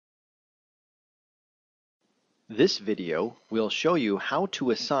This video will show you how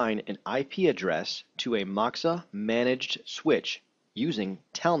to assign an IP address to a Moxa managed switch using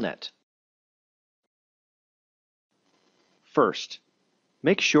Telnet. First,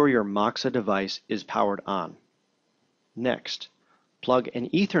 make sure your Moxa device is powered on. Next, plug an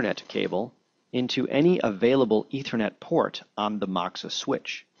Ethernet cable into any available Ethernet port on the Moxa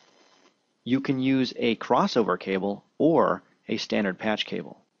switch. You can use a crossover cable or a standard patch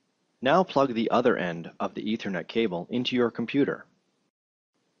cable. Now plug the other end of the Ethernet cable into your computer.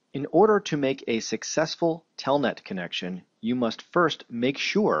 In order to make a successful Telnet connection, you must first make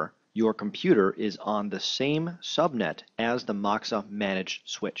sure your computer is on the same subnet as the Moxa managed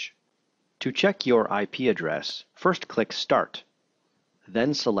switch. To check your IP address, first click Start,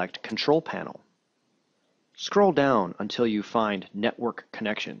 then select Control Panel. Scroll down until you find Network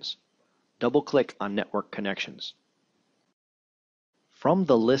Connections. Double-click on Network Connections. From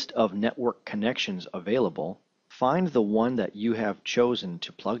the list of network connections available, find the one that you have chosen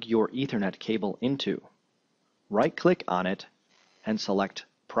to plug your Ethernet cable into. Right-click on it and select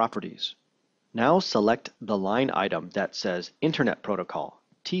Properties. Now select the line item that says Internet Protocol,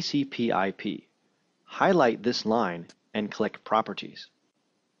 TCP/IP. Highlight this line and click Properties.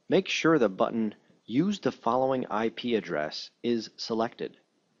 Make sure the button Use the following IP address is selected.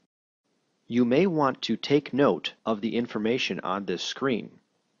 You may want to take note of the information on this screen.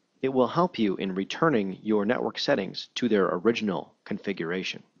 It will help you in returning your network settings to their original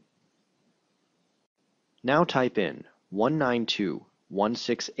configuration. Now type in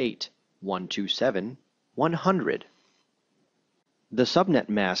 192.168.127.100. The subnet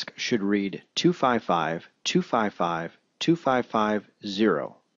mask should read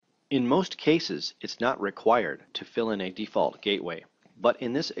 255.255.255.0. In most cases, it's not required to fill in a default gateway. But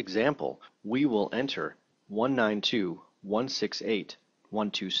in this example, we will enter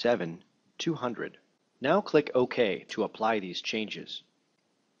 192.168.127.200. Now click OK to apply these changes.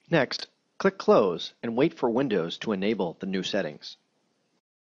 Next, click Close and wait for Windows to enable the new settings.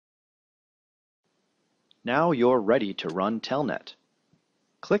 Now you're ready to run Telnet.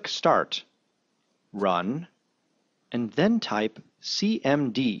 Click Start, Run, and then type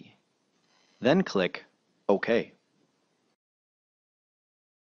CMD. Then click OK.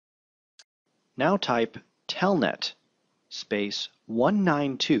 Now type Telnet space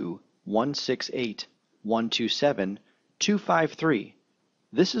 192.168.127.253.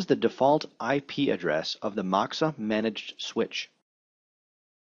 This is the default IP address of the Moxa managed switch.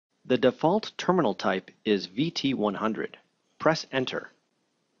 The default terminal type is VT100. Press Enter.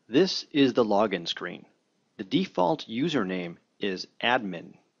 This is the login screen. The default username is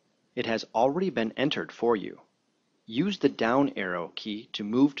admin. It has already been entered for you. Use the down arrow key to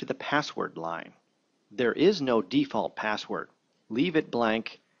move to the password line. There is no default password. Leave it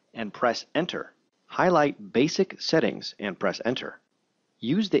blank and press Enter. Highlight Basic Settings and press Enter.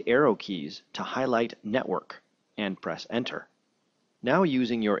 Use the arrow keys to highlight Network and press Enter. Now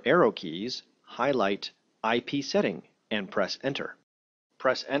using your arrow keys, highlight IP Setting and press Enter.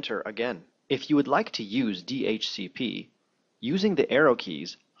 Press Enter again. If you would like to use DHCP, using the arrow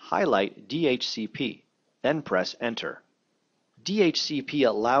keys, highlight DHCP. Then press Enter. DHCP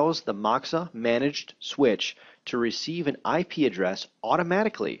allows the Moxa managed switch to receive an IP address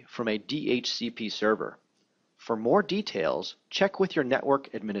automatically from a DHCP server. For more details, check with your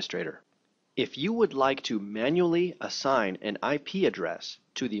network administrator. If you would like to manually assign an IP address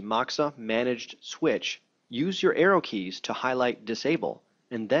to the Moxa managed switch, use your arrow keys to highlight Disable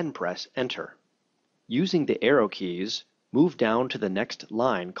and then press Enter. Using the arrow keys, move down to the next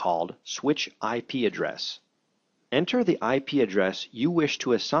line called Switch IP Address. Enter the IP address you wish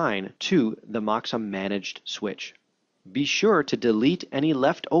to assign to the Moxa managed switch. Be sure to delete any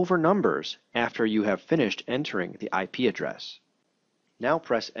leftover numbers after you have finished entering the IP address. Now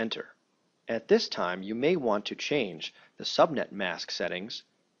press Enter. At this time, you may want to change the subnet mask settings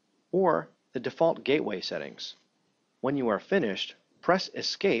or the default gateway settings. When you are finished, press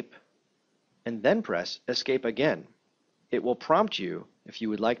Escape and then press Escape again. It will prompt you if you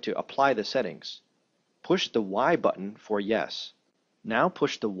would like to apply the settings. Push the Y button for yes. Now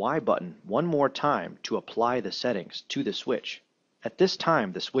push the Y button one more time to apply the settings to the switch. At this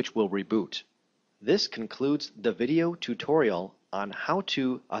time, the switch will reboot. This concludes the video tutorial on how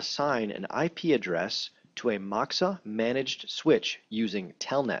to assign an IP address to a Moxa managed switch using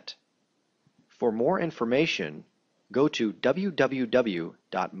Telnet. For more information, go to www.moxa.com.